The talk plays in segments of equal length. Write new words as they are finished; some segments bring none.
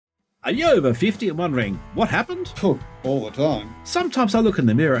Are you over 50 and wondering what happened? All the time. Sometimes I look in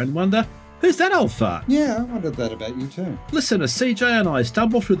the mirror and wonder, who's that old fart? Yeah, I wondered that about you too. Listen as CJ and I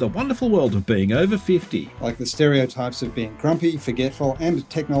stumble through the wonderful world of being over 50. Like the stereotypes of being grumpy, forgetful, and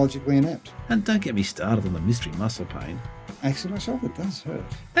technologically inept. And don't get me started on the mystery muscle pain. Actually, my shoulder does hurt.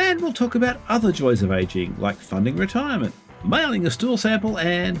 And we'll talk about other joys of ageing, like funding retirement, mailing a stool sample,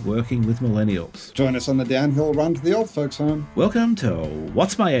 and working with millennials. Join us on the downhill run to the old folks' home. Welcome to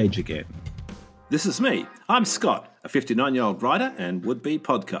What's My Age Again? This is me. I'm Scott, a 59-year-old writer and would-be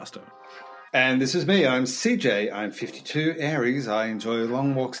podcaster. And this is me. I'm CJ. I'm 52, Aries. I enjoy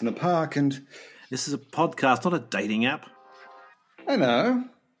long walks in the park and... This is a podcast, not a dating app. I know.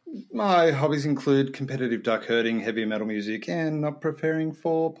 My hobbies include competitive duck herding, heavy metal music, and not preparing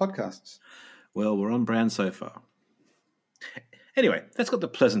for podcasts. Well, we're on brand so far. Anyway, that's got the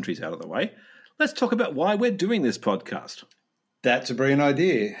pleasantries out of the way. Let's talk about why we're doing this podcast. That's a brilliant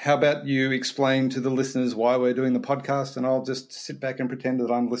idea. How about you explain to the listeners why we're doing the podcast, and I'll just sit back and pretend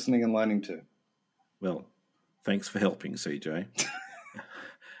that I'm listening and learning too. Well, thanks for helping, CJ.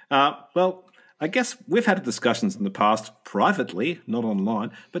 Well, I guess we've had discussions in the past, privately, not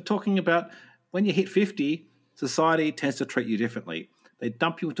online, but talking about when you hit 50, society tends to treat you differently. They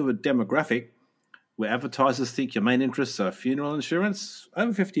dump you into a demographic where advertisers think your main interests are funeral insurance,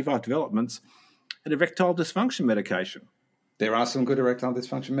 over 55 developments, and erectile dysfunction medication. There are some good erectile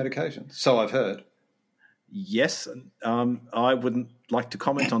dysfunction medications, so I've heard. Yes, I wouldn't like to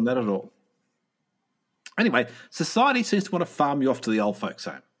comment on that at all. Anyway, society seems to want to farm you off to the old folks'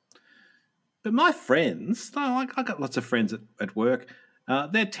 home. But my friends, I got lots of friends at work,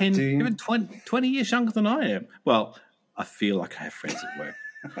 they're 10, even 20 years younger than I am. Well, I feel like I have friends at work.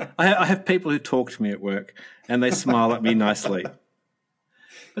 I have people who talk to me at work, and they smile at me nicely.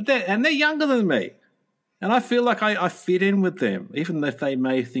 But they're younger than me, and I feel like I fit in with them, even if they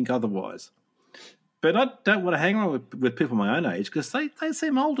may think otherwise. But I don't want to hang around with people my own age because they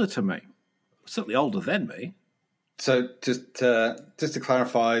seem older to me, certainly older than me. So just to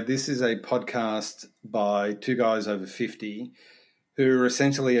clarify, this is a podcast by two guys over 50 who are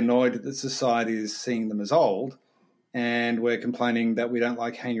essentially annoyed that society is seeing them as old, and we're complaining that we don't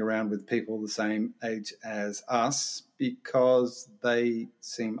like hanging around with people the same age as us because they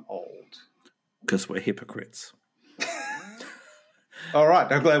seem old. Because we're hypocrites. All right,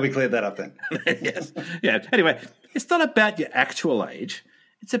 I'm glad we cleared that up then. Yes. Yeah. Anyway, it's not about your actual age.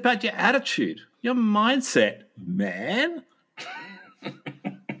 It's about your attitude, your mindset, man.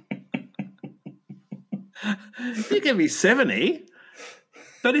 You can be 70,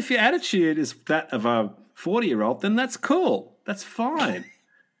 but if your attitude is that of a 40-year-old, then that's cool. That's fine.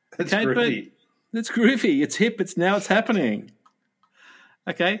 That's groovy. But it's groovy. It's hip. It's happening.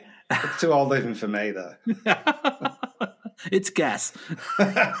 Okay. It's too old even for me, though. It's gas.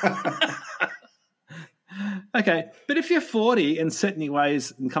 Okay, but if you're 40 and set in your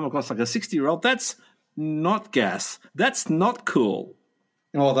ways and come across like a 60-year-old, that's not gas. That's not cool.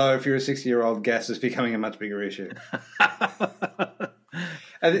 Although if you're a 60-year-old, gas is becoming a much bigger issue.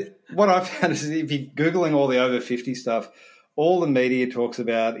 And what I've found is if you're Googling all the over 50 stuff, all the media talks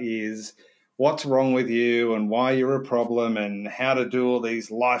about is what's wrong with you and why you're a problem and how to do all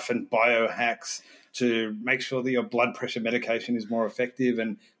these life and biohacks to make sure that your blood pressure medication is more effective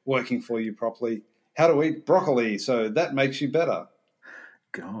and working for you properly. How to eat broccoli so that makes you better.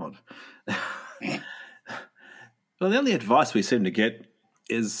 God. Well, the only advice we seem to get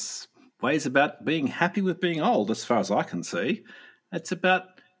is ways about being happy with being old, as far as I can see. It's about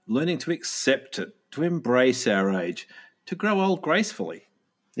learning to accept it, to embrace our age, to grow old gracefully.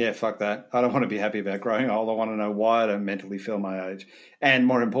 Yeah, fuck that. I don't want to be happy about growing old. I want to know why I don't mentally feel my age. And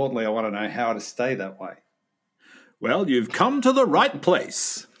more importantly, I want to know how to stay that way. Well, you've come to the right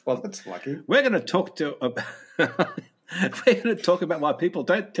place. Well, that's lucky. We're going to talk about why people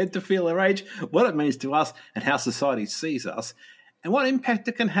don't tend to feel their age, what it means to us, and how society sees us, and what impact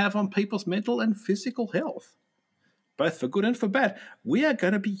it can have on people's mental and physical health, both for good and for bad. We are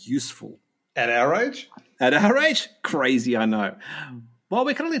going to be useful. At our age? At our age? Crazy, I know. While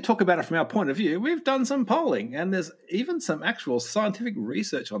we can only talk about it from our point of view, we've done some polling, and there's even some actual scientific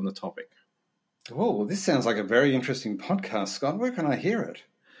research on the topic. Oh, well, this sounds like a very interesting podcast, Scott. Where can I hear it?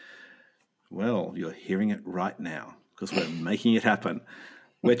 Well, you're hearing it right now because we're making it happen.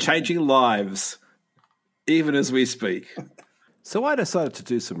 We're changing lives, even as we speak. So I decided to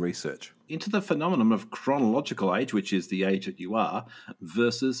do some research into the phenomenon of chronological age, which is the age that you are,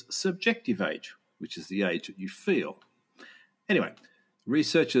 versus subjective age, which is the age that you feel. Anyway,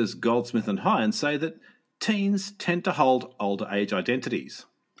 researchers Goldsmith and Hines say that teens tend to hold older age identities.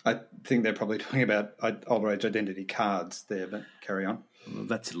 I think they're probably talking about older age identity cards there, but carry on. Well,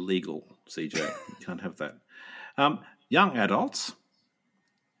 that's illegal, CJ. You can't have that. Young adults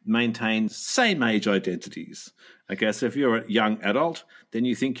maintain same age identities. Okay, so if you're a young adult, then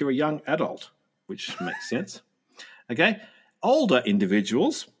you think you're a young adult, which makes sense. Okay, older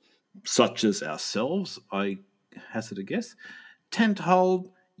individuals, such as ourselves, I hazard a guess, tend to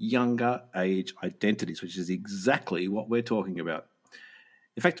hold younger age identities, which is exactly what we're talking about.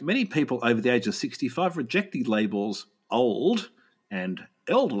 In fact, many people over the age of 65 reject the labels old and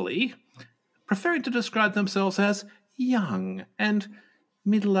elderly, preferring to describe themselves as young and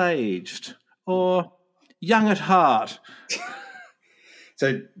middle-aged or young at heart.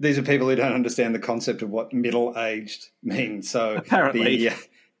 So these are people who don't understand the concept of what middle-aged means. So apparently,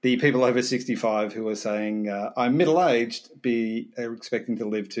 the people over 65 who are saying, I'm middle-aged, are expecting to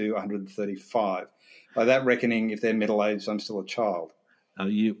live to 135. By that reckoning, if they're middle-aged, I'm still a child. Oh,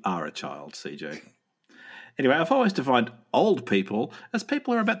 you are a child, CJ. Anyway, I've always defined old people as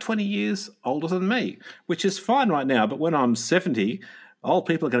people who are about 20 years older than me, which is fine right now. But when I'm 70, old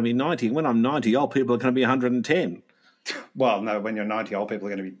people are going to be 90. And when I'm 90, old people are going to be 110. Well, no, when you're 90, old people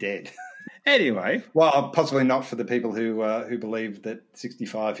are going to be dead. Anyway. Well, possibly not for the people who believe that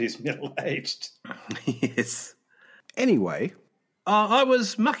 65 is middle-aged. Yes. Anyway, I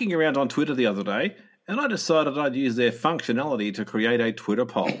was mucking around on Twitter the other day, and I decided I'd use their functionality to create a Twitter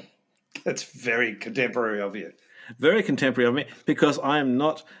poll. That's very contemporary of you. Very contemporary of me, because I am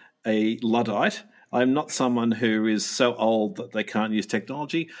not a Luddite. I'm not someone who is so old that they can't use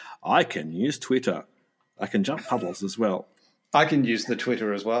technology. I can use Twitter. I can jump puddles as well. I can use the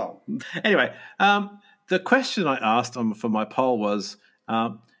Twitter as well. Anyway, the question I asked for my poll was,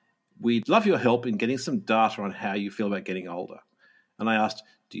 we'd love your help in getting some data on how you feel about getting older. And I asked,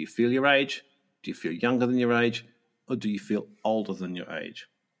 do you feel your age? Do you feel younger than your age? Or do you feel older than your age?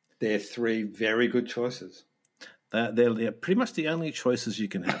 They're three very good choices. They're pretty much the only choices you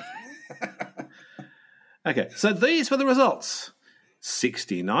can have. Okay, so these were the results.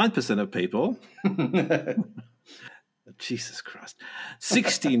 69% of people... Jesus Christ.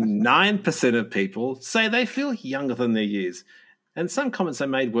 69% of people say they feel younger than their years. And some comments they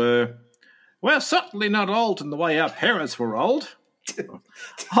made were, well, certainly not old in the way our parents were old.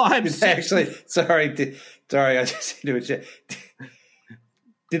 I just need to check.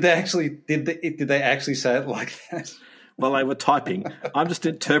 Did they actually say it like that? Well, they were typing. I'm just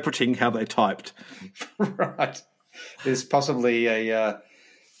interpreting how they typed. Right. There's possibly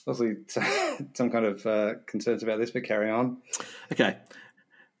some kind of concerns about this, but carry on. Okay.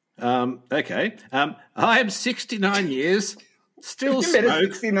 I am 69 years, still you met a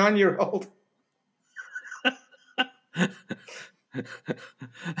 69-year-old.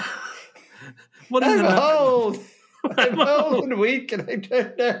 What is I'm old. I'm old and weak, and I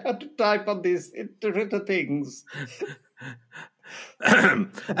don't know how to type on these internet things. I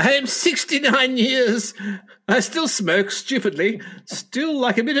am 69 years. I still smoke stupidly, still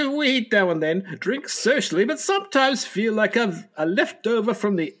like a bit of weed now and then, drink socially, but sometimes feel like a leftover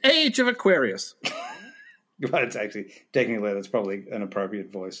from the age of Aquarius. But it's actually, technically, that's probably an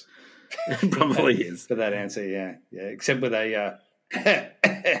appropriate voice. It probably is. For that answer, yeah. Except with a at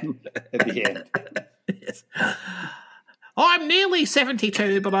the end. Yes. I'm nearly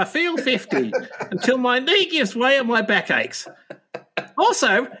 72, but I feel 50 until my knee gives way and my back aches.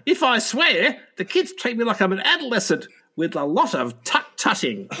 Also, if I swear, the kids treat me like I'm an adolescent with a lot of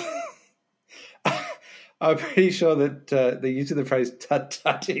tut-tutting. I'm pretty sure that the use of the phrase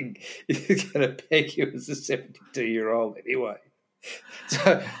tut-tutting is going to peg you as a 72-year-old anyway.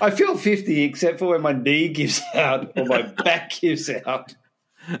 So I feel 50 except for when my knee gives out or my back gives out.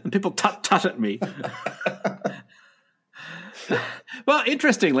 And people tut-tut at me. Well,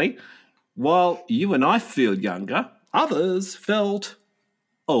 interestingly, while you and I feel younger, others felt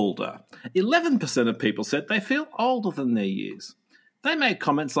older. 11% of people said they feel older than their years. They made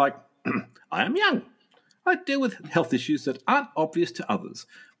comments like, I am young. I deal with health issues that aren't obvious to others.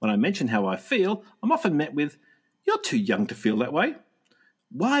 When I mention how I feel, I'm often met with, you're too young to feel that way.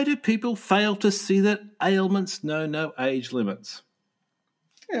 Why do people fail to see that ailments know no age limits?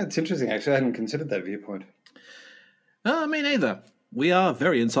 Yeah, it's interesting, actually. I hadn't considered that viewpoint. Me neither. We are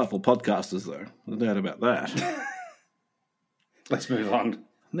very insightful podcasters, though. No doubt about that. Let's move on.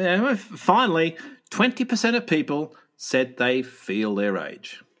 Yeah, finally, 20% of people said they feel their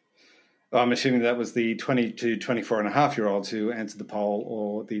age. I'm assuming that was the 20 to 24-and-a-half-year-olds who answered the poll,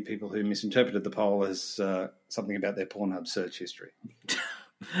 or the people who misinterpreted the poll as something about their Pornhub search history.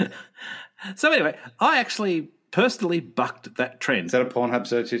 So anyway, I actually personally bucked that trend. Is that a Pornhub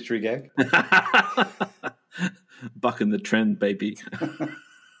search history gag? Bucking the trend, baby.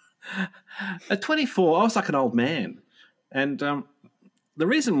 At 24, I was like an old man. And the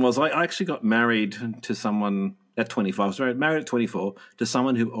reason was I actually got married to someone at 25. I was married at 24 to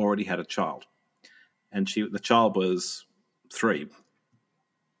someone who already had a child. And the child was 3.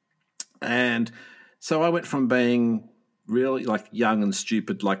 And so I went from being really like young and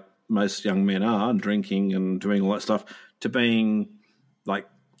stupid, like most young men are, and drinking and doing all that stuff, to being like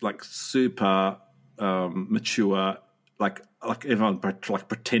super mature, like everyone like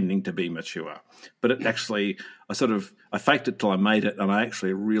pretending to be mature. But it actually, I faked it till I made it, and I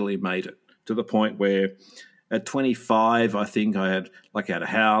actually really made it to the point where at 25, I think I had a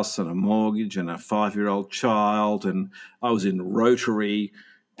house and a mortgage and a 5-year-old child, and I was in Rotary.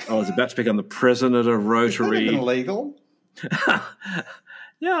 I was about to become the president of Rotary. Is that even legal?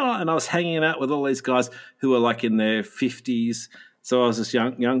 Yeah, and I was hanging out with all these guys who were like in their 50s. So I was this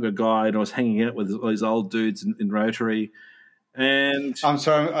younger guy, and I was hanging out with all these old dudes in Rotary. And I'm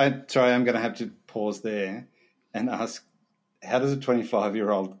sorry, I'm going to have to pause there and ask, how does a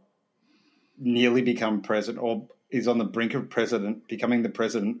 25-year-old nearly become president, or is on the brink of becoming the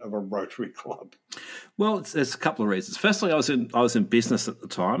president of a Rotary club? Well, there's a couple of reasons. Firstly, I was in business at the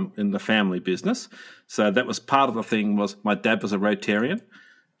time, in the family business. So that was part of the thing. Was my dad was a Rotarian,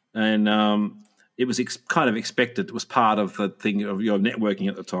 and it was kind of expected. It was part of the thing of your networking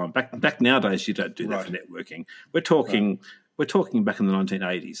at the time. Back nowadays, you don't do that for networking. We're talking back in the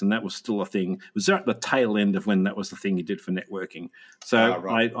 1980s, and that was still a thing. It was at the tail end of when that was the thing you did for networking. So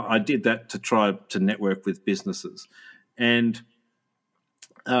I did that to try to network with businesses. And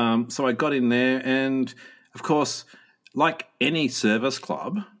so I got in there, and, of course, like any service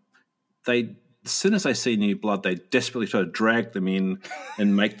club, as soon as they see new blood, they desperately try to drag them in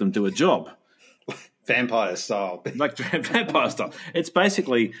and make them do a job. Vampire style. Like vampire style. It's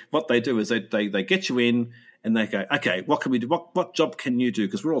basically what they do is they get you in, and they go, okay, what can we do? What job can you do?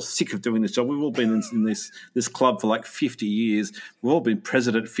 Because we're all sick of doing this job. We've all been in this club for like 50 years. We've all been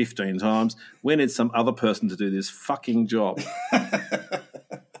president 15 times. We need some other person to do this fucking job.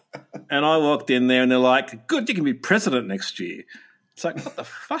 And I walked in there, and they're like, good, you can be president next year. It's like, what the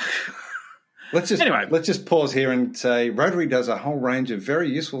fuck? Let's just pause here and say Rotary does a whole range of very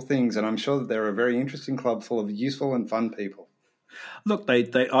useful things, and I'm sure that they're a very interesting club full of useful and fun people. Look,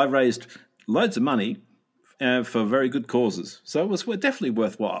 I raised loads of money for very good causes, so it was definitely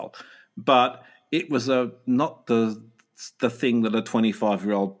worthwhile. But it was not the thing that a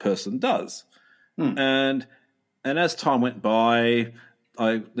 25-year-old person does. And as time went by,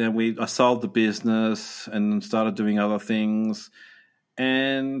 I sold the business and started doing other things.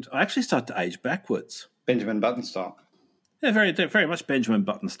 And I actually started to age backwards. Benjamin Button style. Yeah, very, very much Benjamin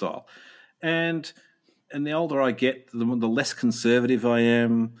Button style. And the older I get, the less conservative I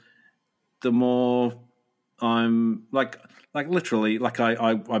am, the more I'm like literally,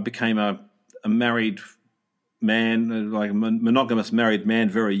 I became a married man, like a monogamous married man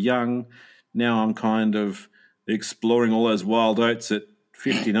very young. Now I'm kind of exploring all those wild oats at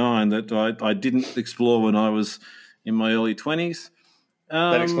 59 that I didn't explore when I was in my early 20s.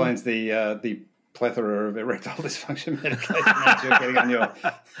 That explains the plethora of erectile dysfunction medication that you're getting on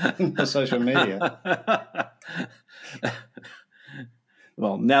your social media.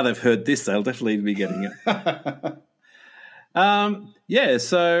 Well, now they've heard this, they'll definitely be getting it.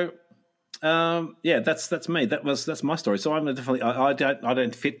 That's me. That's my story. So I'm definitely I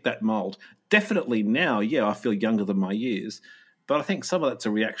don't fit that mold. Definitely now, I feel younger than my years, but I think some of that's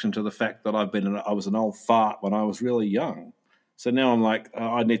a reaction to the fact that I was an old fart when I was really young. So now I'm like,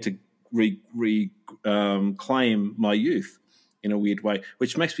 I need to reclaim my youth in a weird way,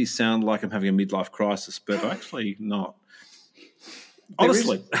 which makes me sound like I'm having a midlife crisis, but I'm actually not.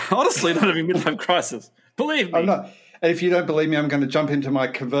 Honestly, not having a midlife crisis. Believe me. I'm not. And if you don't believe me, I'm going to jump into my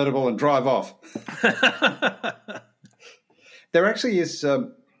convertible and drive off. There actually is,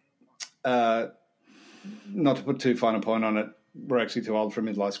 not to put too fine a point on it, we're actually too old for a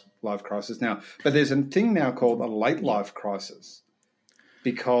midlife crisis now. But there's a thing now called a late life crisis,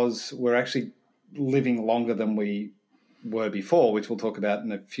 because we're actually living longer than we were before, which we'll talk about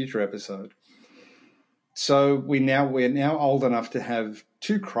in a future episode. So we're now old enough to have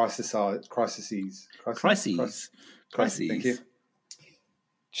two crises. Thank you.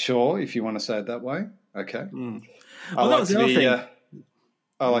 Sure, if you want to say it that way. Okay. I like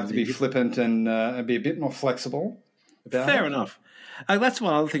to be flippant and be a bit more flexible. Fair enough. That's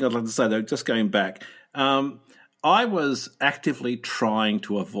one other thing I'd like to say, though, just going back. I was actively trying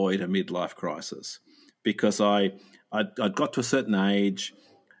to avoid a midlife crisis because I got to a certain age.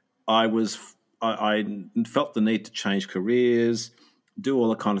 I felt the need to change careers, do all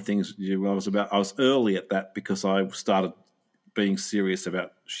the kind of things I was early at that because I started being serious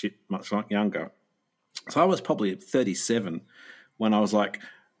about shit much like younger. So I was probably at 37 when I was like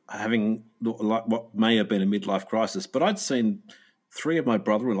having like what may have been a midlife crisis. But I'd seen three of my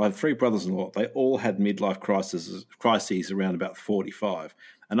I had three brothers-in-law. They all had midlife crises around about 45.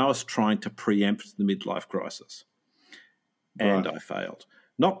 And I was trying to preempt the midlife crisis. And I failed.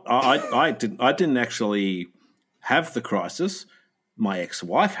 I didn't actually have the crisis. My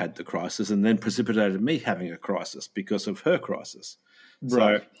ex-wife had the crisis and then precipitated me having a crisis because of her crisis.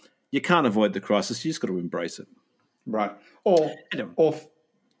 Right. So you can't avoid the crisis. You just got to embrace it. Right. Or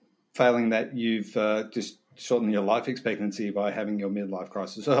failing that, you've just shortened your life expectancy by having your midlife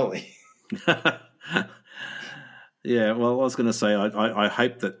crisis early. Yeah, well, I was going to say I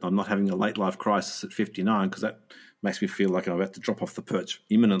hope that I'm not having a late life crisis at 59 because that makes me feel like I'm about to drop off the perch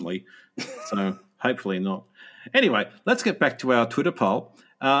imminently. So hopefully not. Anyway, let's get back to our Twitter poll.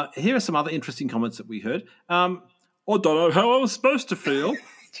 Here are some other interesting comments that we heard. I don't know how I was supposed to feel.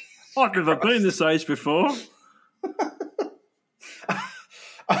 I've never been this age before.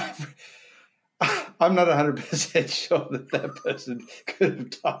 I'm not 100% sure that person could have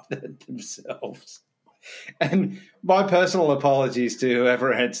typed that themselves. And my personal apologies to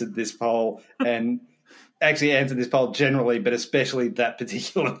whoever answered this poll and actually answered this poll generally, but especially that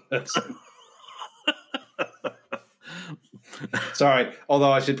particular person. Sorry,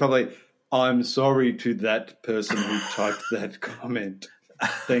 although I should probably, I'm sorry to that person who typed that comment.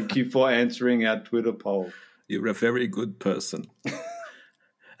 Thank you for answering our Twitter poll. You're a very good person.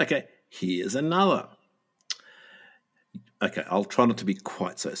 Okay, here's another. Okay, I'll try not to be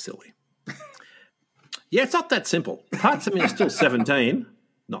quite so silly. Yeah, it's not that simple. Parts of me are still 17,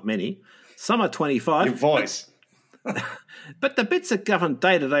 not many. Some are 25. Your voice. But the bits that govern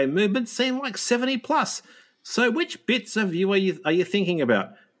day-to-day movement seem like 70 plus. So which bits of you are you thinking about?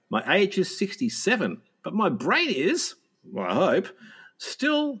 My age is 67, but my brain is, well, I hope,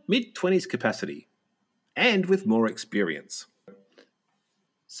 still mid-20s capacity and with more experience.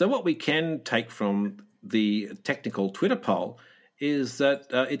 So what we can take from the technical Twitter poll is that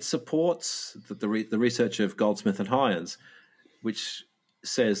it supports the research of Goldsmith and Hines, which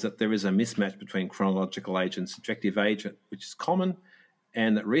says that there is a mismatch between chronological age and subjective age, which is common,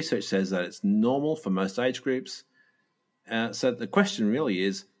 and that research says that it's normal for most age groups. So the question really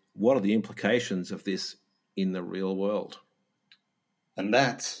is, what are the implications of this in the real world? And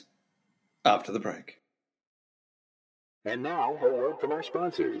that's after the break. And now, a word from our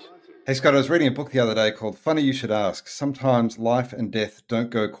sponsors. Hey, Scott, I was reading a book the other day called Funny You Should Ask. Sometimes life and death don't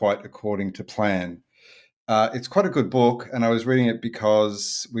go quite according to plan. It's quite a good book, and I was reading it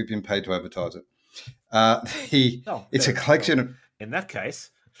because we've been paid to advertise it. It's a collection of... In that case,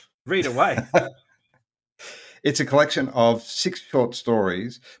 read away. It's a collection of 6 short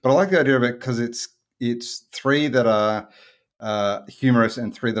stories, but I like the idea of it because it's 3 that are humorous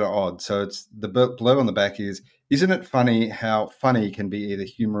and 3 that are odd. So it's the blurb on the back is, isn't it funny how funny can be either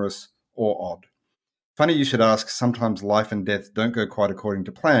humorous or odd? Funny You Should Ask, Sometimes Life and Death Don't Go Quite According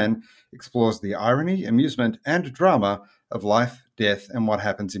to Plan, explores the irony, amusement, and drama of life, death, and what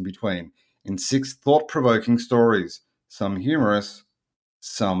happens in between in 6 thought-provoking stories, some humorous,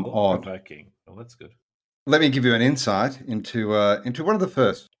 some odd. Thought-provoking. Well, that's good. Let me give you an insight into one of the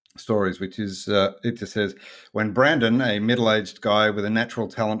first stories, which is, it just says, when Brandon, a middle-aged guy with a natural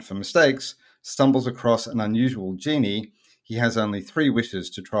talent for mistakes, stumbles across an unusual genie, he has only 3 wishes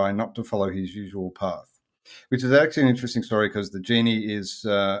to try not to follow his usual path, which is actually an interesting story because the genie is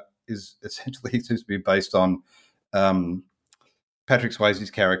essentially seems to be based on Patrick Swayze's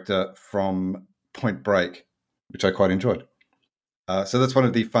character from Point Break, which I quite enjoyed. So that's one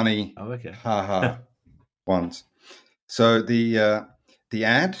of the funny ha-ha ones. So the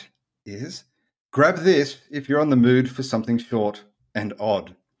ad is, grab this if you're on the mood for something short and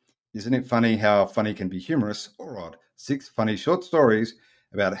odd. Isn't it funny how funny can be humorous or odd? 6 funny short stories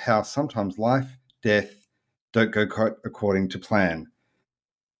about how sometimes life, death don't go quite according to plan.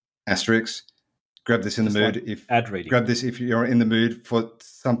 Asterisk, grab this in the mood if ad reading. Grab this if you're in the mood for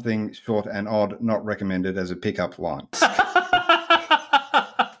something short and odd, not recommended as a pickup line.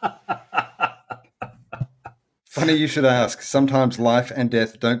 Funny You Should Ask. Sometimes life and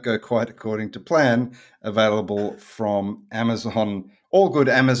death don't go quite according to plan. Available from Amazon, all good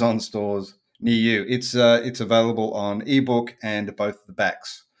Amazon stores near you. It's available on ebook and both the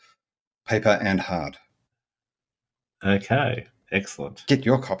backs, paper and hard. Okay, excellent. Get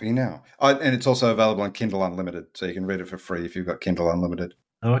your copy now. And it's also available on Kindle Unlimited, so you can read it for free if you've got Kindle Unlimited.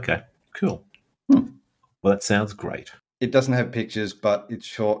 Oh, okay, cool. Well, that sounds great. It doesn't have pictures, but it's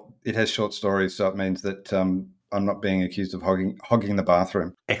short. It has short stories, so it means that I'm not being accused of hogging the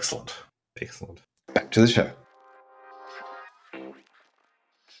bathroom. Excellent. Back to the show.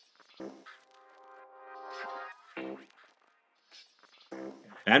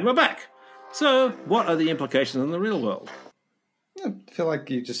 And we're back. So, what are the implications in the real world? I feel like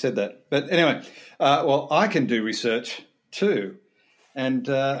you just said that. But anyway, well, I can do research too. And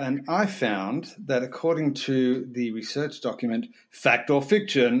I found that according to the research document, Fact or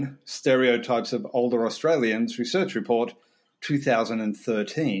Fiction, Stereotypes of Older Australians Research Report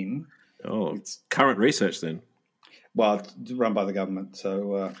 2013. Oh, it's current research then. Well, it's run by the government.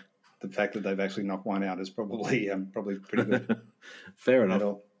 So the fact that they've actually knocked one out is probably pretty good. Fair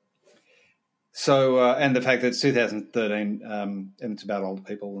enough. So, and the fact that it's 2013 and it's about old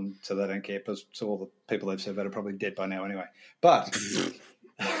people, and so they don't care because all the people they've surveyed are probably dead by now anyway. But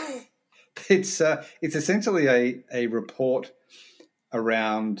it's essentially a report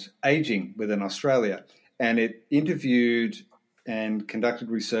around ageing within Australia, and it interviewed and conducted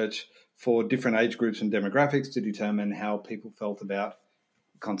research for different age groups and demographics to determine how people felt about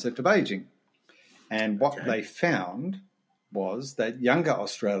the concept of ageing. And what they found was that younger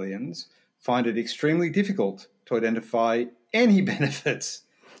Australians find it extremely difficult to identify any benefits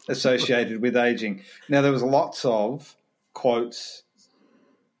associated with ageing. Now, there was lots of quotes,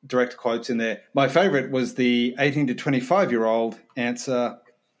 direct quotes in there. My favourite was the 18 to 25-year-old answer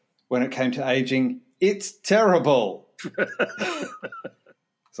when it came to ageing, "It's terrible."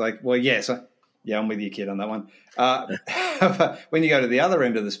 It's like, well, yes, yeah, I'm with you, kid, on that one. When you go to the other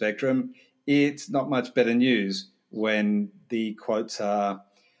end of the spectrum, it's not much better news when the quotes are,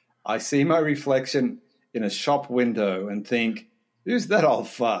 "I see my reflection in a shop window and think, who's that old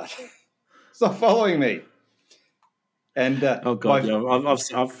fart? Stop following me." And oh God,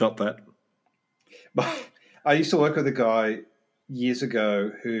 I've felt that. I used to work with a guy years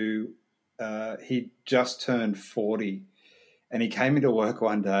ago who he just turned 40, and he came into work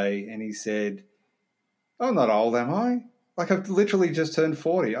one day and he said, "I'm not old, am I? Like, I've literally just turned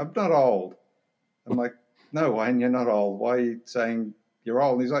 40. I'm not old." I'm like, "No, Wayne, you're not old. Why are you saying you're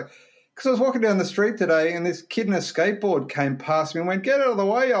old?" And he's like, "Because I was walking down the street today and this kid in a skateboard came past me and went, 'Get out of the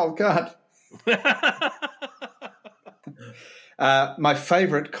way, old cunt.'" My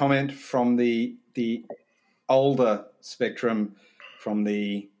favourite comment from the older spectrum, from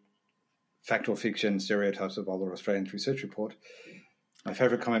the Fact or Fiction Stereotypes of Older Australians Research Report, my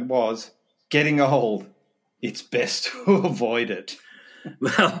favourite comment was, "Getting old, it's best to avoid it."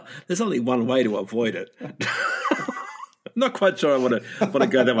 Well, there's only one way to avoid it. I'm not quite sure I want to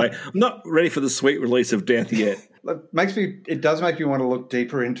go that way. I'm not ready for the sweet release of death yet. It does make me want to look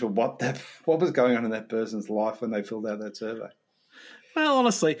deeper into what was going on in that person's life when they filled out that survey. Well,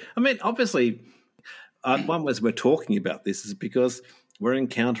 honestly, I mean, obviously, one way we're talking about this is because we're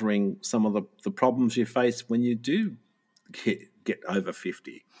encountering some of the problems you face when you do get over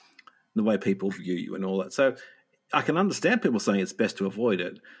 50, the way people view you and all that. So I can understand people saying it's best to avoid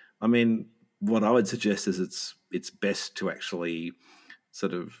it. I mean, what I would suggest is it's best to actually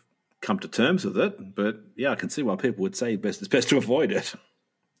sort of come to terms with it. But yeah, I can see why people would say it's best to avoid it.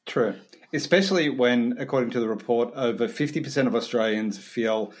 True. Especially when, according to the report, over 50% of Australians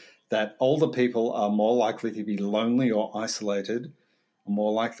feel that older people are more likely to be lonely or isolated, are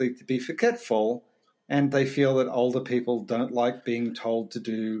more likely to be forgetful, and they feel that older people don't like being told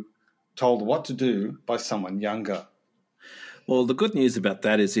what to do by someone younger. Well, the good news about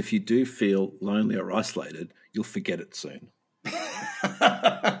that is if you do feel lonely or isolated, you'll forget it soon.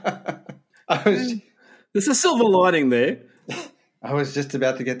 There's a silver lining there. I was just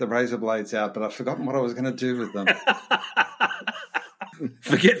about to get the razor blades out, but I've forgotten what I was going to do with them.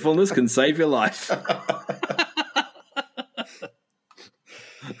 Forgetfulness can save your life.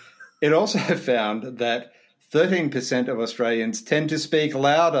 It also found that 13% of Australians tend to speak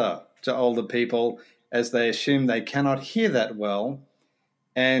louder to older people as they assume they cannot hear that well.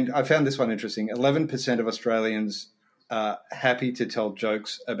 And I found this one interesting. 11% of Australians are happy to tell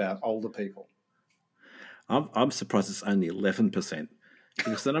jokes about older people. I'm surprised it's only 11%,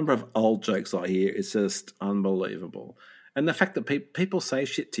 because the number of old jokes I hear is just unbelievable. And the fact that people say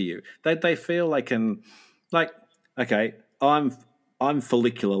shit to you, they feel they can, like, okay, I'm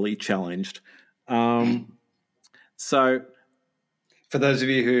follicularly challenged. So, for those of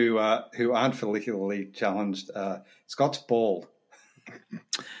you who aren't follicularly challenged, Scott's bald.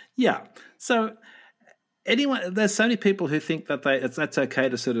 Yeah. So there's so many people who think that that's okay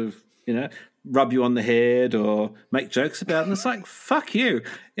to sort of, rub you on the head or make jokes about it. And it's like, fuck you.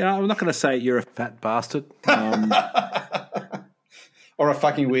 I'm not going to say you're a fat bastard. Or a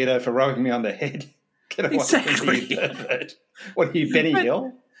fucking weirdo for rubbing me on the head. Exactly. What are you, Benny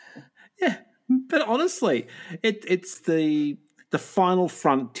Hill? Yeah. But honestly, it's the final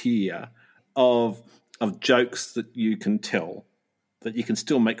frontier of jokes that you can tell, that you can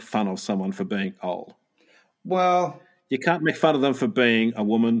still make fun of someone for being old. Well, You can't make fun of them for being a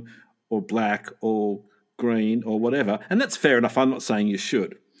woman or black or green or whatever. And that's fair enough. I'm not saying you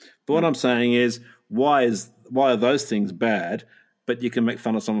should. But what I'm saying is why are those things bad, but you can make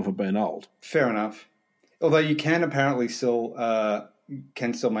fun of someone for being old? Fair enough. Although you can apparently still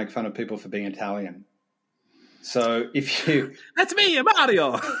make fun of people for being Italian. So if you... That's me,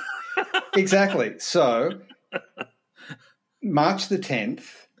 Mario! Exactly. So March the 10th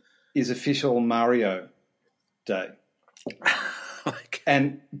is official Mario Day. Okay.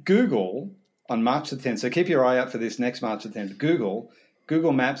 And Google on March the 10th, so keep your eye out for this next March the 10th,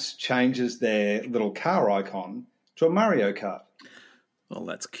 Google Maps changes their little car icon to a Mario Kart. Well,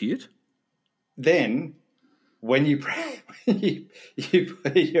 that's cute. Then when you put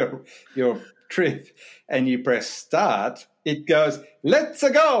your trip and you press start, it goes, let's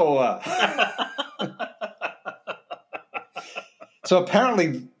go. So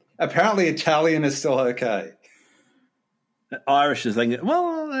apparently Italian is still okay. Irish is thinking,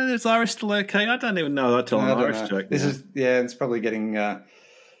 well, is Irish still okay? I don't even know. I tell an Irish joke. It's probably getting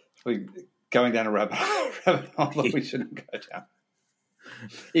going down a rabbit hole that we shouldn't go down.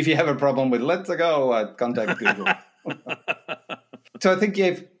 If you have a problem with let's go, contact Google. So I think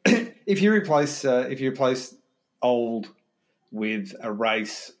if you replace old with a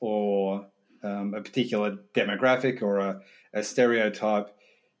race or a particular demographic or a stereotype,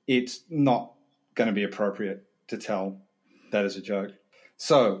 it's not going to be appropriate to tell that as a joke.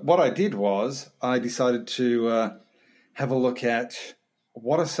 So what I did was I decided to have a look at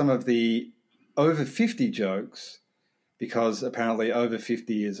what are some of the over 50 jokes, because apparently over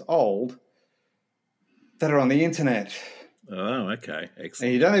 50 is old, that are on the internet. Oh, okay. Excellent.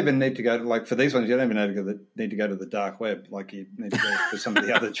 And you don't even need to go to, for these ones, you don't even need to go to the dark web like you need to go for some of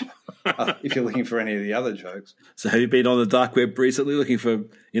the other jokes, if you're looking for any of the other jokes. So have you been on the dark web recently looking for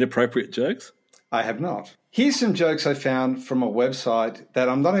inappropriate jokes? I have not. Here's some jokes I found from a website that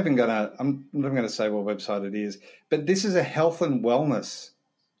I'm not even going to say what website it is, but this is a health and wellness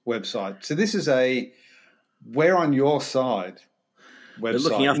website. So this is a we're on your side website. They're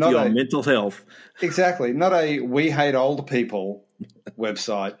looking after your mental health. Exactly. Not a we hate old people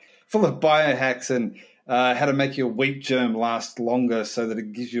website full of biohacks and how to make your wheat germ last longer so that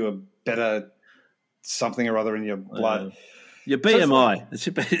it gives you a better something or other in your blood. Your BMI. It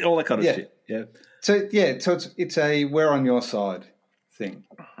should be all that kind of shit. Yeah. So it's a we're on your side thing.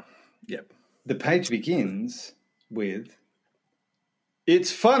 Yep. The page begins with,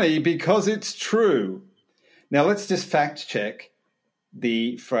 it's funny because it's true. Now let's just fact check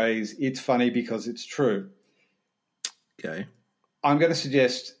the phrase, it's funny because it's true. Okay. I'm going to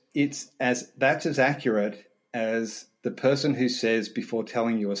suggest that's as accurate as the person who says before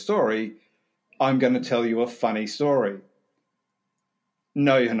telling you a story, I'm going to tell you a funny story.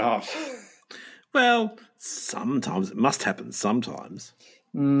 No, you're not. Well, sometimes it must happen. Sometimes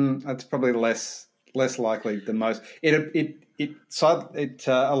that's probably less likely than most. It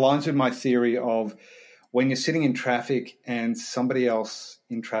aligns with my theory of when you're sitting in traffic and somebody else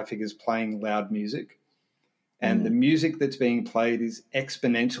in traffic is playing loud music, and the music that's being played is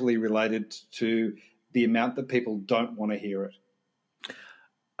exponentially related to the amount that people don't want to hear it.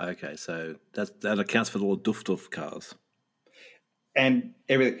 Okay, so that accounts for the little doof cars. And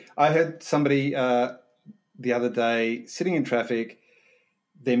everything. I heard somebody the other day sitting in traffic,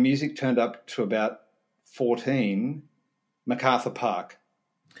 their music turned up to about 14, MacArthur Park.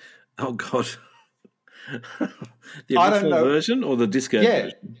 Oh, God. The original version or the disco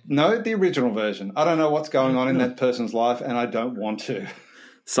version? No, the original version. I don't know what's going on in that person's life, and I don't want to.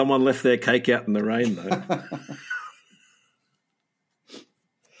 Someone left their cake out in the rain, though.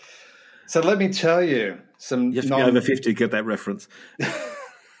 So let me tell you. You have to be over 50 to get that reference.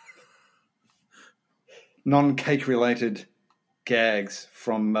 Non-cake related gags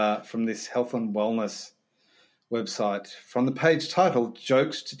from this health and wellness website. From the page titled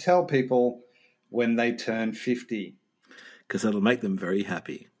Jokes to Tell People When They Turn 50. Because that'll make them very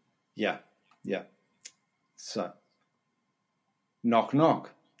happy. Yeah. So, knock,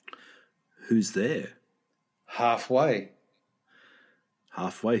 knock. Who's there? Halfway.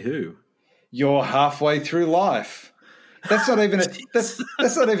 Halfway who? You're halfway through life. That's not even that's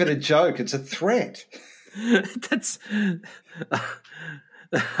not even a joke. It's a threat. That's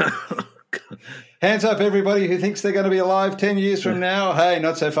hands up, everybody who thinks they're going to be alive 10 years from now. Hey,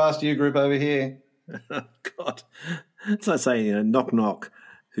 not so fast, you group over here. Oh, God, it's like saying, knock, knock.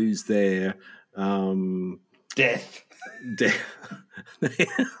 Who's there? Death.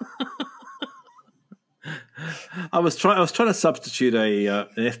 I was trying to substitute an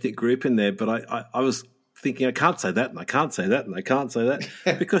ethnic group in there, but I was thinking I can't say that, and I can't say that, and I can't say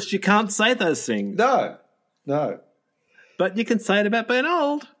that because you can't say those things. No. But you can say it about being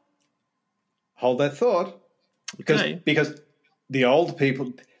old. Hold that thought. Okay. Because the older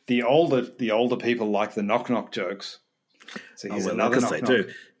people like the knock-knock jokes. So here's another because knock-knock. they do.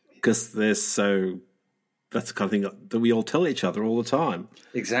 Because that's the kind of thing that we all tell each other all the time.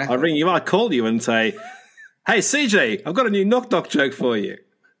 Exactly. I ring you, I call you and say, hey, CJ, I've got a new knock-knock joke for you.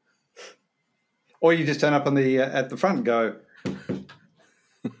 Or you just turn up on the at the front and go,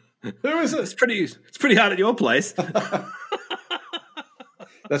 who is it? It's pretty hard at your place.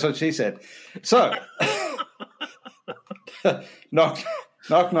 That's what she said. So, knock,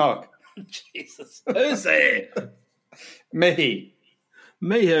 knock, knock. Jesus. Who's there? Me.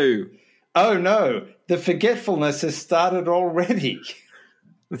 Me who? Oh, no. The forgetfulness has started already.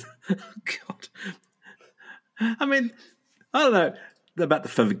 God. I mean, I don't know about the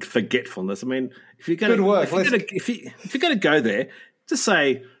forgetfulness. I mean, if you're going Good work. if you're going to go there, just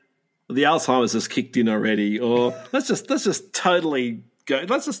say the Alzheimer's has kicked in already, or let's just totally go.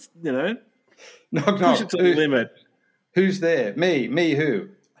 Let's just knock, push knock. it to the limit. Who's there? Me. Me who?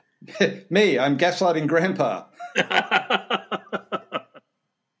 Me. I'm gaslighting Grandpa.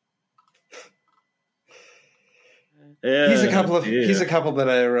 Here's a couple that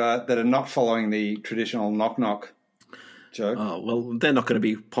are not following the traditional knock knock joke. Oh well, they're not going to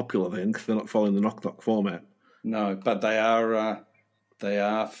be popular then because they're not following the knock knock format. No, but they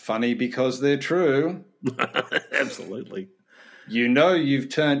are funny because they're true. Absolutely. You've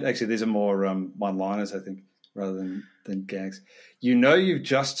turned. Actually, these are more one-liners, I think, rather than gags. You've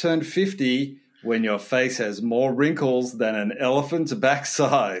just turned 50 when your face has more wrinkles than an elephant's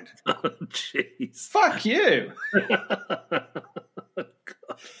backside. Oh, jeez. Fuck you.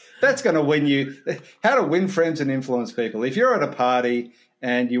 That's going to win you. How to win friends and influence people. If you're at a party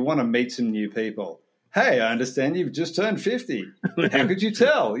and you want to meet some new people, hey, I understand you've just turned 50. How could you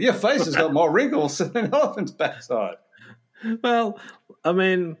tell? Your face has got more wrinkles than an elephant's backside. Well, I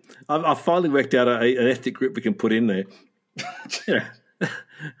mean, I've finally worked out an ethnic group we can put in there. Yeah.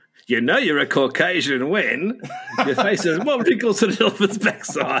 You know you're a Caucasian when your face has more wrinkles than an elephant's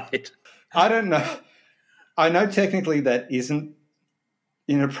backside. I don't know. I know technically that isn't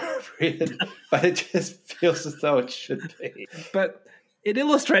inappropriate, but it just feels as though it should be. But it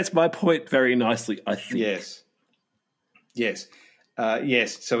illustrates my point very nicely, I think. Yes.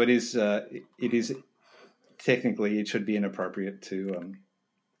 So it is. It is technically it should be inappropriate to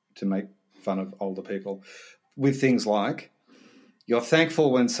make fun of older people with things like, you're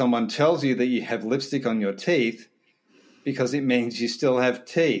thankful when someone tells you that you have lipstick on your teeth because it means you still have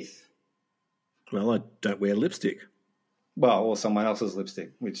teeth. Well, I don't wear lipstick. Well, or someone else's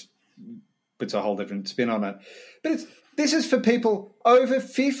lipstick, which puts a whole different spin on it. But this is for people over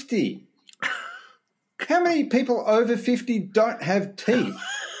 50. How many people over 50 don't have teeth?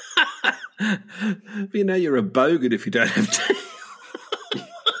 You know you're a bogan if you don't have teeth.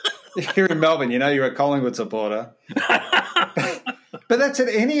 If you're in Melbourne, you know you're a Collingwood supporter. But that's at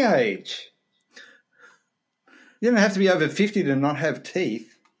any age. You don't have to be over 50 to not have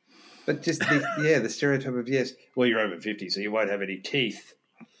teeth. But just, the stereotype of, yes, well, you're over 50, so you won't have any teeth.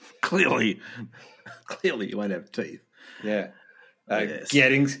 Clearly you won't have teeth. Yeah. Yes.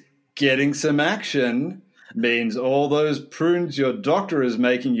 Getting some action means all those prunes your doctor is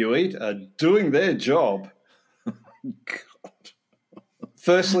making you eat are doing their job. God.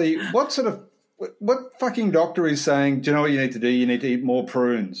 Firstly, what fucking doctor is saying, do you know what you need to do? You need to eat more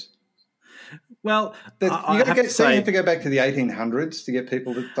prunes. Well, You have to go back to the 1800s to get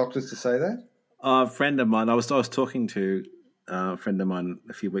doctors to say that? A friend of mine, I was talking to a friend of mine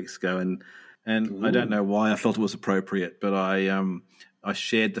a few weeks ago, and I don't know why I felt it was appropriate, but I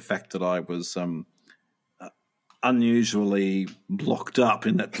shared the fact that I was unusually blocked up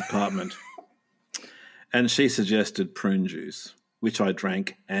in that department. And she suggested prune juice, which I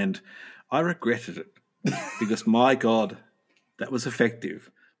drank, and I regretted it because, my God, that was effective.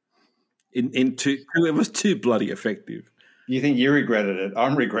 It was too bloody effective. You think you regretted it?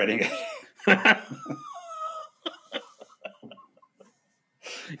 I'm regretting it.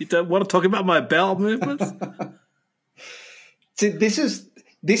 You don't want to talk about my bowel movements? See, this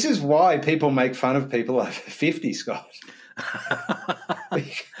is why people make fun of people over 50, Scott.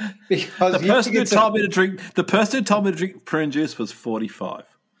 Because the person who told me to drink prune juice was 45.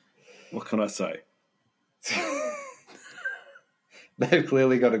 What can I say? They've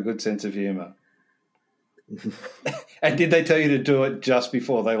clearly got a good sense of humour. And did they tell you to do it just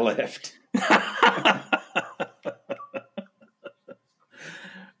before they left?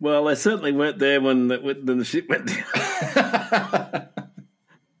 Well, they certainly weren't there when the ship went down,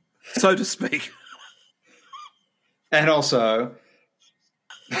 so to speak. And also,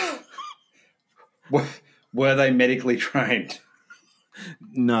 Were they medically trained?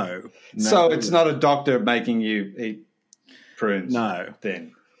 No. So it's not a doctor making you eat prunes? No.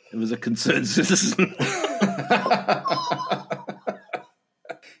 Then. It was a concerned citizen.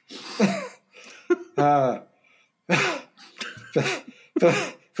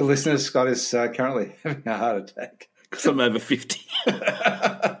 For listeners, Scott is currently having a heart attack. Because I'm over 50.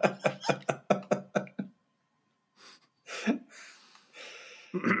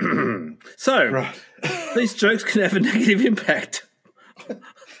 So, Right. these jokes can have a negative impact.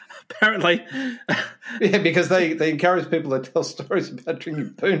 Apparently. Yeah, because they encourage people to tell stories about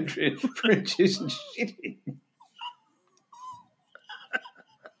drinking prune juice and shitting.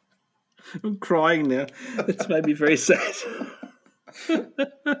 I'm crying now. It's made me very sad.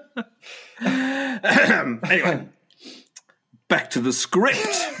 Anyway, back to the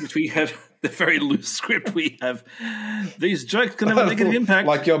script, which we have, the very loose script we have. These jokes can have a negative impact.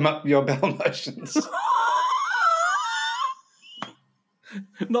 Like your bowel motions.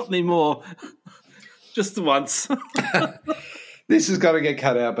 Not anymore. Just the once. This has got to get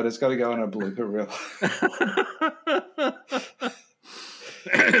cut out, but it's got to go on a blooper reel.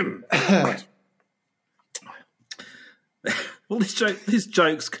 Well, these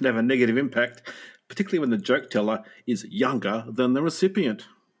jokes can have a negative impact, particularly when the joke teller is younger than the recipient.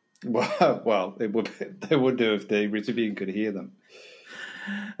 Well, they would do if the recipient could hear them.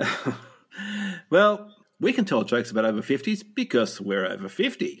 Well, we can tell jokes about over 50s because we're over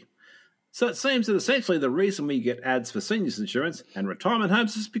 50. So it seems that essentially the reason we get ads for seniors insurance and retirement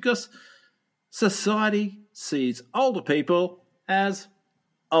homes is because society sees older people as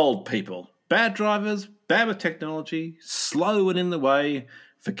old people. Bad drivers, bad with technology, slow and in the way,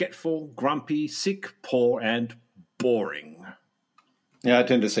 forgetful, grumpy, sick, poor, and boring. Yeah, I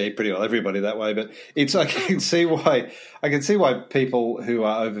tend to see pretty well everybody that way, but I can see why people who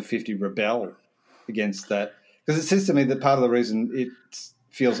are over 50 rebel against that, because it says to me that part of the reason it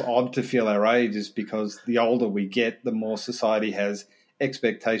feels odd to feel our age is because the older we get, the more society has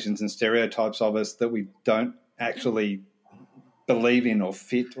expectations and stereotypes of us that we don't actually believe in or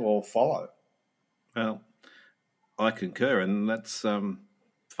fit or follow. Well, I concur, and that's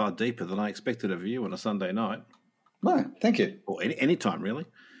far deeper than I expected of you on a Sunday night. No, thank you. Or any time, really.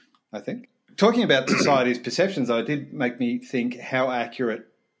 I think. Talking about society's perceptions, though, it did make me think how accurate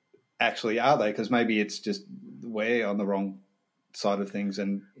actually are they, because maybe it's just we're on the wrong side of things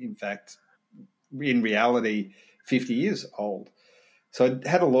and, in fact, in reality, 50 years old. So I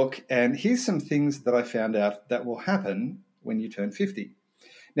had a look, and here's some things that I found out that will happen when you turn 50.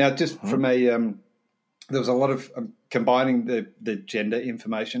 Now, just from there was a lot of combining the gender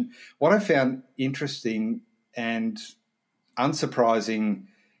information. What I found interesting and unsurprising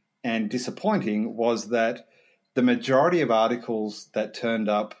and disappointing was that the majority of articles that turned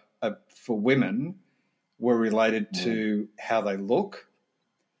up for women were related to how they look.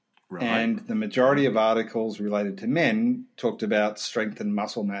 Right. And the majority of articles related to men talked about strength and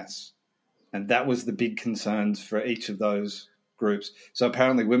muscle mass. And that was the big concerns for each of those groups. So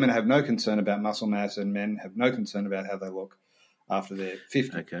apparently women have no concern about muscle mass and men have no concern about how they look after they're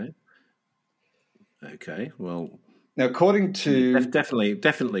 50. Okay. Well, now, according to...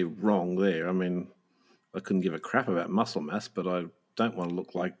 Definitely wrong there. I mean, I couldn't give a crap about muscle mass, but I don't want to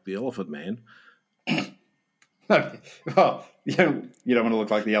look like the Elephant Man. No, well, you don't want to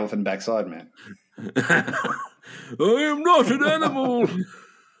look like the elephant backside man. I am not an animal.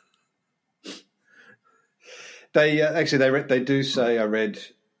 They do say, I read,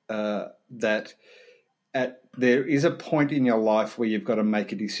 that there is a point in your life where you've got to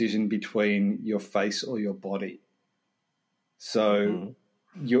make a decision between your face or your body. So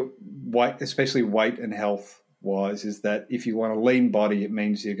your weight, especially weight and health wise, is that if you want a lean body, it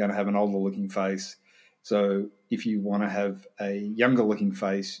means you're going to have an older looking face. So if you want to have a younger looking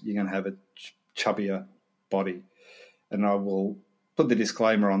face, you're going to have a chubbier body. And I will put the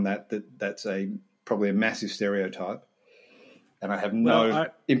disclaimer on that's probably a massive stereotype. And I have no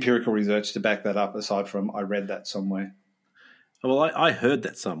empirical research to back that up aside from I read that somewhere. Well, I heard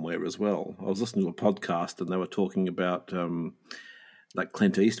that somewhere as well. I was listening to a podcast and they were talking about like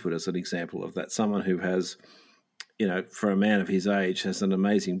Clint Eastwood as an example of that. Someone who has, for a man of his age, has an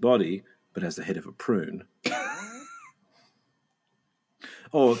amazing body but has the head of a prune.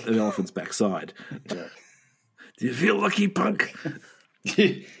 Or an elephant's backside. Yeah. Do you feel lucky, punk?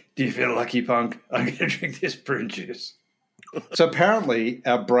 Do you feel lucky, punk? I'm going to drink this prune juice. So apparently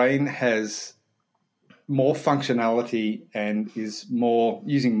our brain has more functionality and is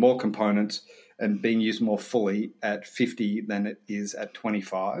using more components and being used more fully at 50 than it is at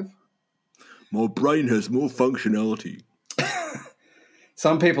 25. My brain has more functionality.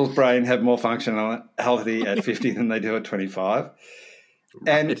 Some people's brain have more functionality at 50 than they do at 25.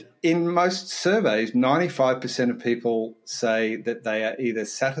 And in most surveys, 95% of people say that they are either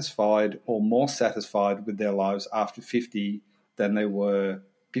satisfied or more satisfied with their lives after 50 than they were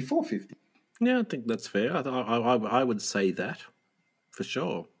before 50. Yeah, I think that's fair. I would say that for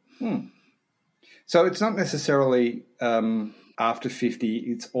sure. So it's not necessarily after 50,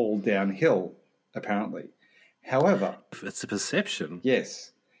 it's all downhill, apparently. However, It's a perception.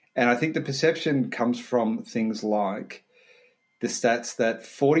 yes. And I think the perception comes from things like the stats that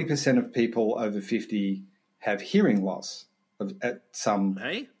 40% of people over 50 have hearing loss at some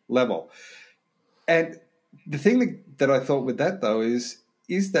level. And the thing that I thought with that, though, is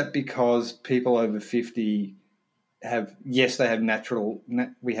that because people over 50 we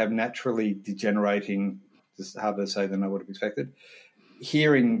have naturally degenerating, it's harder to say than I would have expected,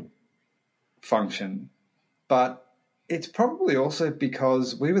 hearing function, but it's probably also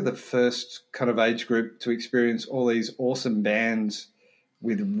because we were the first kind of age group to experience all these awesome bands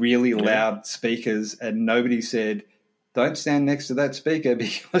with really loud speakers, and nobody said, don't stand next to that speaker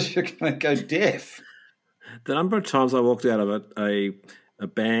because you're going to go deaf. The number of times I walked out of a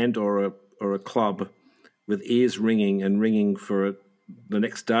band or a club with ears ringing for the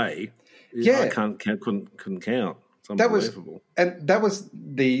next day, I couldn't count. It's unbelievable. That was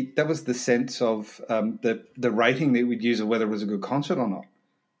the sense of the rating that we'd use of whether it was a good concert or not.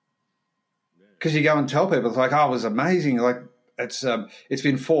 Because you go and tell people, it's like, oh, it was amazing. Like it's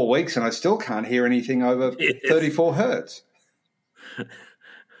been 4 weeks and I still can't hear anything over 34 hertz.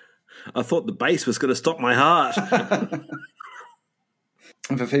 I thought the bass was going to stop my heart.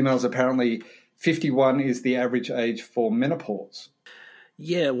 And for females, apparently 51 is the average age for menopause.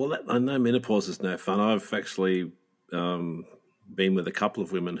 Yeah, well, I know menopause is no fun. I've actually been with a couple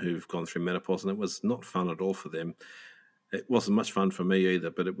of women who've gone through menopause, and it was not fun at all for them. It wasn't much fun for me either,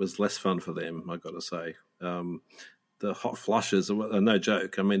 but it was less fun for them, I got to say. The hot flushes are no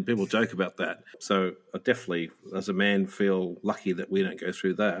joke. I mean, people joke about that. So I definitely, as a man, feel lucky that we don't go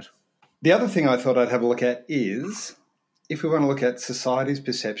through that. The other thing I thought I'd have a look at is, if we want to look at society's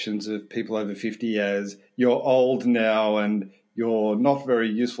perceptions of people over 50 as you're old now and you're not very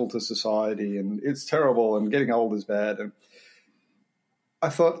useful to society and it's terrible and getting old is bad. And I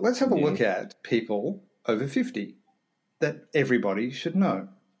thought, let's have a look at people over 50 that everybody should know.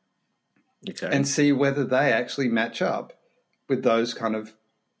 Okay. And see whether they actually match up with those kind of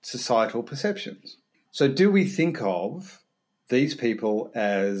societal perceptions. So do we think of these people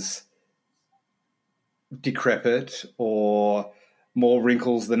as decrepit or more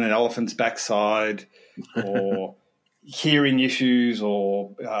wrinkles than an elephant's backside or hearing issues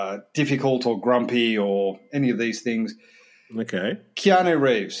or difficult or grumpy or any of these things? Okay. Keanu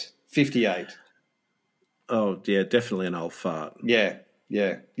Reeves, 58. Oh, yeah, definitely an old fart. Yeah.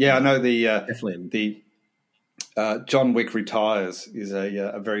 I know Definitely. The John Wick Retires is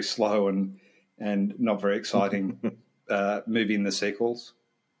a very slow and not very exciting movie in the sequels.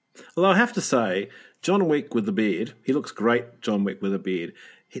 Well, I have to say, John Wick with the beard, he looks great, John Wick with a beard.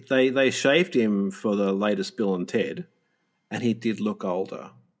 They shaved him for the latest Bill and Ted, and he did look older.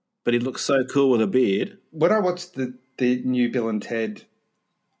 But he looks so cool with a beard. When I watched the new Bill and Ted,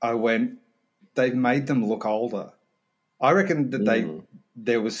 I went, they've made them look older. I reckon that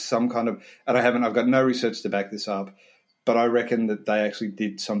there was some kind of, and I've got no research to back this up, but I reckon that they actually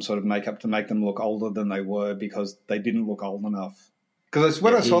did some sort of makeup to make them look older than they were because they didn't look old enough. Because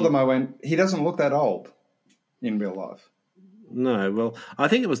when I saw them, I went, he doesn't look that old in real life. No, well, I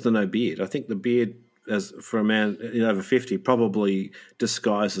think it was the no beard. I think the beard, as for a man over 50, probably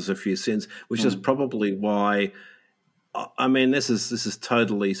disguises a few sins, which is probably why, I mean, this is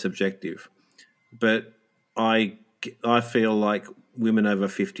totally subjective, but I feel like women over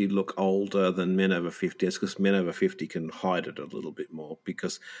 50 look older than men over 50. It's because men over 50 can hide it a little bit more,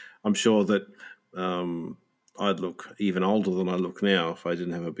 because I'm sure that I'd look even older than I look now if I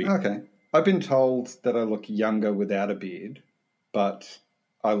didn't have a beard. Okay. I've been told that I look younger without a beard, but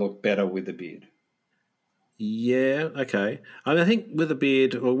I look better with a beard. Yeah, okay. I think with a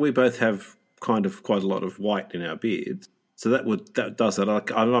beard, well, we both have kind of quite a lot of white in our beards. So that does that.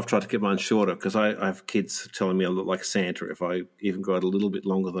 I've tried to get mine shorter because I have kids telling me I look like Santa if I even got a little bit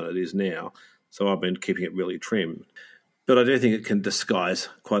longer than it is now. So I've been keeping it really trim. But I do think it can disguise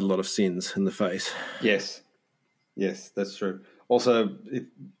quite a lot of sins in the face. Yes, that's true. Also, if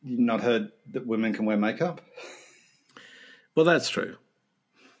you've not heard that women can wear makeup? Well, that's true.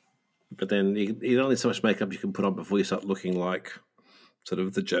 But then you only so much makeup you can put on before you start looking like sort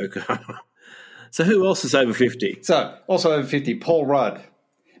of the Joker. So who else is over 50? So, also over 50, Paul Rudd.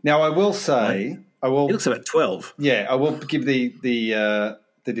 Now, I will say I will. He looks about 12. Yeah, I will give the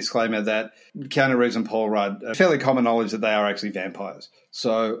disclaimer that Keanu Reeves and Paul Rudd, fairly common knowledge that they are actually vampires.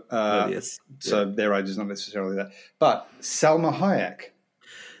 So, Yes. so their age is not necessarily that. But Salma Hayek,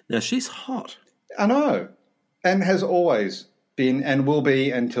 Now, she's hot. I know, and has always been and will be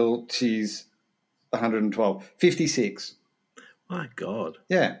until she's 112, 56. My God.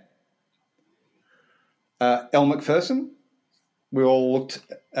 Yeah. Elle Macpherson, we all looked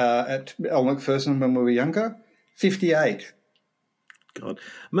at Elle Macpherson when we were younger, 58. God.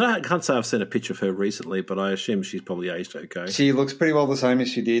 I mean, I can't say I've seen a picture of her recently, but I assume she's probably aged okay. She looks pretty well the same as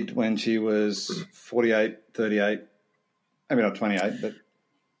she did when she was 48, 38, maybe not 28, but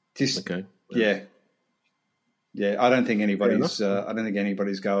just Okay. yeah. I don't think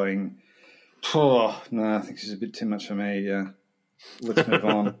anybody's going, oh, no, I think she's a bit too much for me. Yeah. Let's move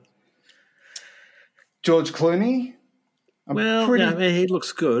on. George Clooney. He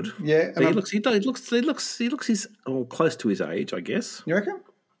looks good. Yeah, But he looks he's close to his age, I guess. You reckon?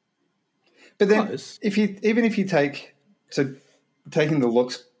 But then, Close. even if you taking the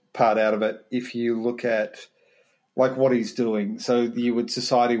looks part out of it, if you look at like what he's doing, so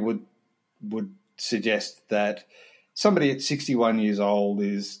society would suggest that somebody at 61 years old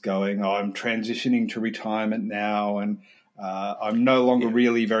is going, I'm transitioning to retirement now, and I'm no longer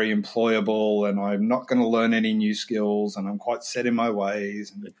really very employable, and I'm not going to learn any new skills, and I'm quite set in my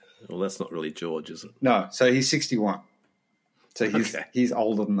ways. Well, that's not really George, is it? No, so he's 61. So he's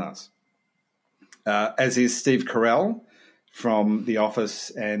older than us. As is Steve Carell from The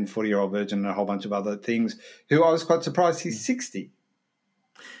Office and 40-Year-Old Virgin and a whole bunch of other things, who I was quite surprised he's 60.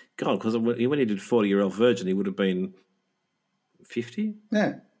 God, because when he did 40-Year-Old Virgin, he would have been 50?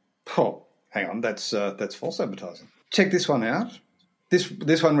 Yeah. Oh, hang on, that's false advertising. Check this one out.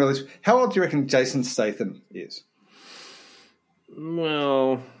 This one really. How old do you reckon Jason Statham is?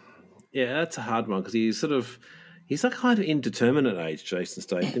 Well, yeah, that's a hard one because he's a kind of indeterminate age, Jason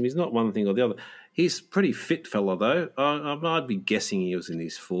Statham. He's not one thing or the other. He's a pretty fit fella, though. I'd be guessing he was in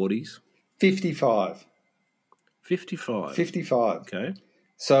his 40s. 55. 55? 55. Okay.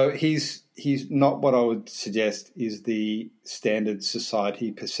 So he's not what I would suggest is the standard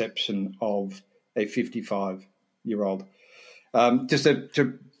society perception of a 55-year-old. Just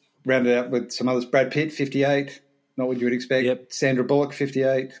to round it out with some others, Brad Pitt, 58, not what you would expect. Yep. Sandra Bullock,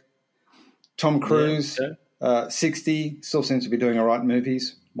 58. Tom Cruise, 60, still seems to be doing all right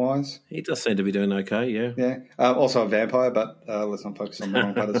movies-wise. He does seem to be doing okay, yeah. Yeah, also a vampire, but let's not focus on the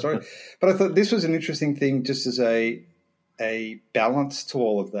wrong part of the story. But I thought this was an interesting thing just as a balance to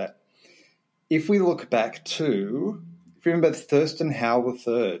all of that. If we look back to, if you remember Thurston Howell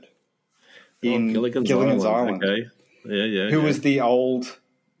III in Gilligan's Island. Okay. Yeah. Who was the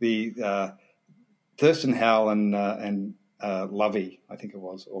Thurston Howell and Lovey, I think it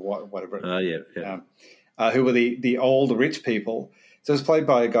was, or whatever. Who were the old rich people. So it was played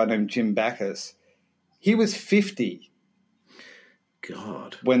by a guy named Jim Backus. He was 50.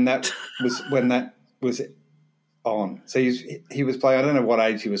 God. When that was on. So he was playing, I don't know what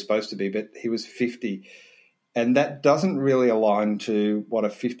age he was supposed to be, but he was 50. And that doesn't really align to what a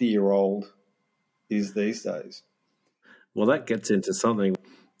 50-year-old is these days. Well, that gets into something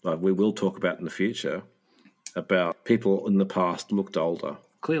we will talk about in the future about people in the past looked older.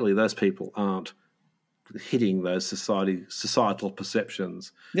 Clearly, those people aren't hitting those societal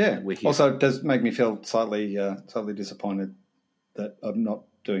perceptions. Yeah. Also, it does make me feel slightly disappointed that I'm not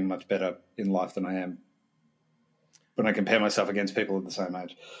doing much better in life than I am when I compare myself against people of the same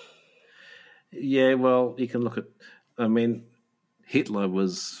age. Yeah, well, you can look at, I mean, Hitler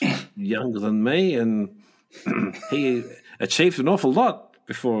was younger than me and he achieved an awful lot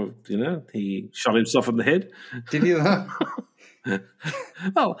before, he shot himself in the head. Did he though?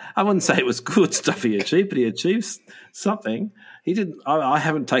 Well, I wouldn't say it was good stuff he achieved, but he achieved something. He didn't. I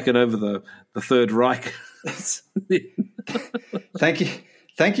haven't taken over the Third Reich. Thank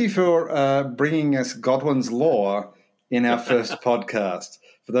you for bringing us Godwin's Law in our first podcast.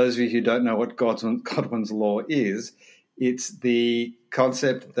 For those of you who don't know what Godwin's Law is, it's the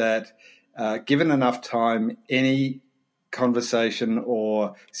concept that given enough time, any conversation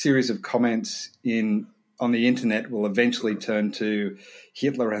or series of comments on the internet will eventually turn to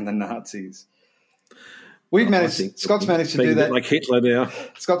Hitler and the Nazis. Scott's managed to do that. Like Hitler now.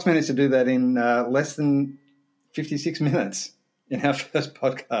 Scott's managed to do that in less than 56 minutes in our first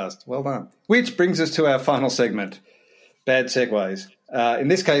podcast. Well done. Which brings us to our final segment, bad segues. In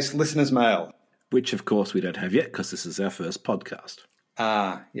this case, listeners' mail. Which, of course, we don't have yet because this is our first podcast.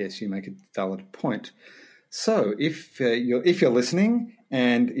 Ah, yes, you make a valid point. So if you're listening,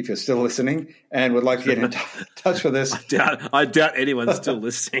 and if you're still listening and would like to get in touch with us, I doubt anyone's still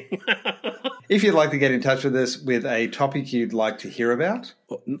listening. If you'd like to get in touch with us with a topic you'd like to hear about,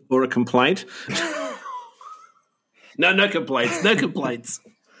 Or a complaint. No complaints. No complaints.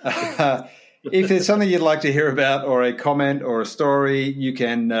 if there's something you'd like to hear about, or a comment or a story, you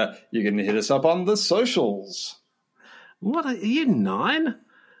can hit us up on the socials. What are you, 9?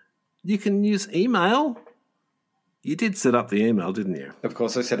 You can use email. You did set up the email, didn't you? Of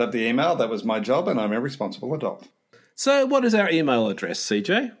course, I set up the email. That was my job, and I'm a responsible adult. So what is our email address,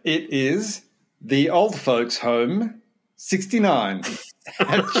 CJ? It is theoldfolkshome69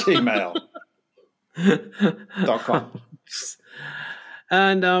 at gmail.com.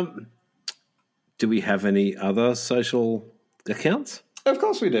 And do we have any other social accounts? Of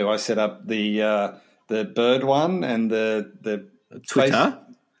course we do. I set up the bird one and the Twitter.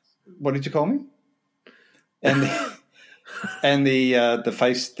 What did you call me? And the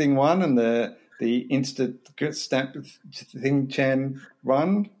face thing one and the Insta stamp thing Chan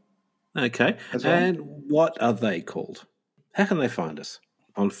one. Okay. Well. And what are they called? How can they find us?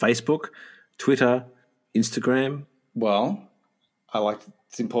 On Facebook, Twitter, Instagram? Well,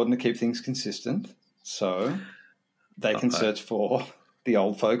 it's important to keep things consistent, so they can search for the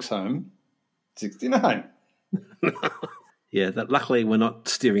Old Folks Home 69. Yeah, luckily we're not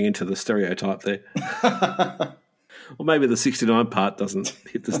steering into the stereotype there. Or maybe the 69 part doesn't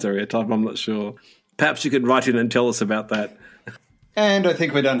hit the stereotype, I'm not sure. Perhaps you could write in and tell us about that. And I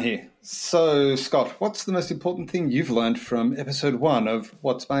think we're done here. So, Scott, what's the most important thing you've learned from episode 1 of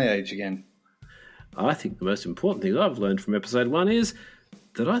What's My Age Again? I think the most important thing I've learned from episode 1 is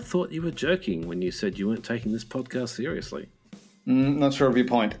that I thought you were joking when you said you weren't taking this podcast seriously. Not sure of your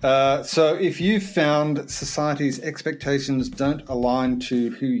point. So if you found society's expectations don't align to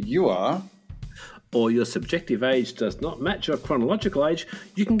who you are, or your subjective age does not match your chronological age,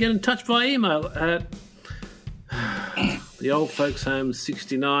 you can get in touch via email at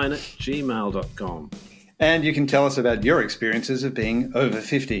theoldfolkshome69@gmail.com. And you can tell us about your experiences of being over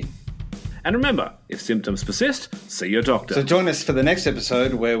 50. And remember, if symptoms persist, see your doctor. So join us for the next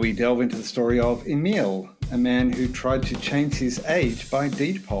episode where we delve into the story of Emil, a man who tried to change his age by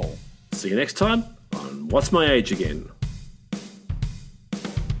deed poll. See you next time on What's My Age Again.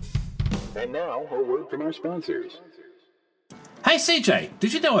 And now, a word from our sponsors. Hey CJ,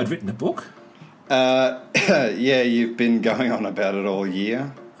 did you know I'd written a book? Yeah, you've been going on about it all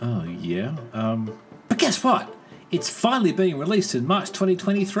year. Oh yeah. But guess what? It's finally being released in March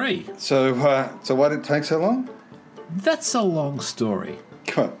 2023. So why did it take so long? That's a long story.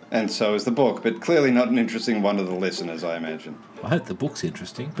 And so is the book, but clearly not an interesting one to the listeners, I imagine. I hope the book's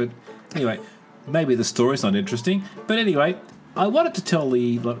interesting, but anyway, maybe the story's not interesting. But anyway, I wanted to tell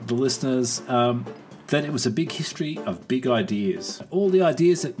the listeners that it was a big history of big ideas. All the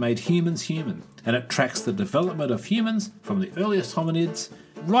ideas that made humans human. And it tracks the development of humans from the earliest hominids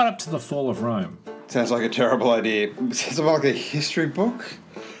right up to the fall of Rome. Sounds like a terrible idea. Sounds like a history book?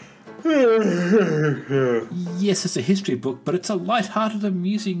 Yes, it's a history book, but it's a light-hearted,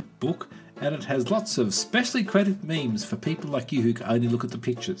 amusing book, and it has lots of specially created memes for people like you who can only look at the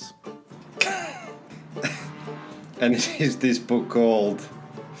pictures. And is this book called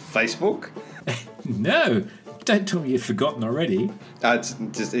Facebook? No, don't tell me you've forgotten already.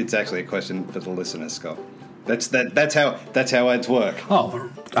 It's actually a question for the listeners, Scott. That's how ads work. Oh,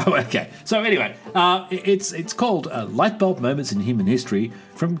 okay. So anyway, it's called Lightbulb Moments in Human History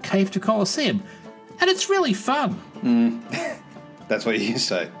from Cave to Colosseum, and it's really fun. That's what you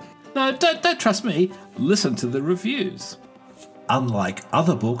say. No, don't trust me. Listen to the reviews. Unlike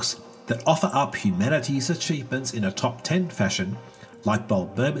other books that offer up humanity's achievements in a top 10 fashion,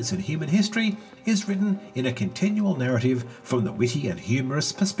 Lightbulb Moments in Human History is written in a continual narrative from the witty and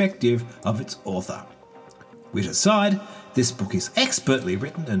humorous perspective of its author. Wit aside, this book is expertly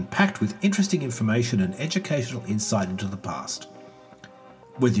written and packed with interesting information and educational insight into the past.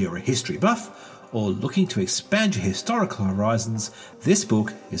 Whether you're a history buff or looking to expand your historical horizons, this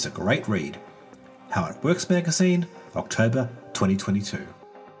book is a great read. How It Works magazine, October 2022.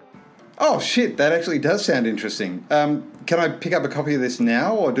 Oh shit, that actually does sound interesting. Can I pick up a copy of this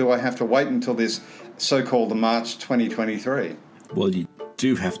now, or do I have to wait until this so-called March 2023? Well, you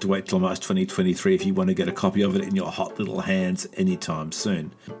do have to wait till March 2023 if you want to get a copy of it in your hot little hands anytime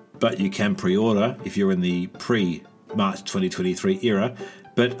soon. But you can pre-order if you're in the pre-March 2023 era.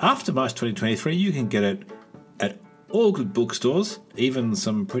 But after March 2023, you can get it at all good bookstores. Even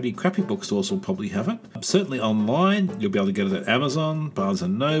some pretty crappy bookstores will probably have it. Certainly online, you'll be able to get it at Amazon, Barnes &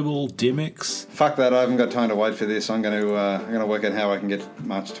 Noble, Dimmicks. Fuck that, I haven't got time to wait for this. I'm going to work out how I can get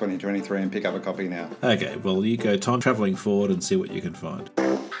March 2023 and pick up a copy now. Okay, well, you go time travelling forward and see what you can find.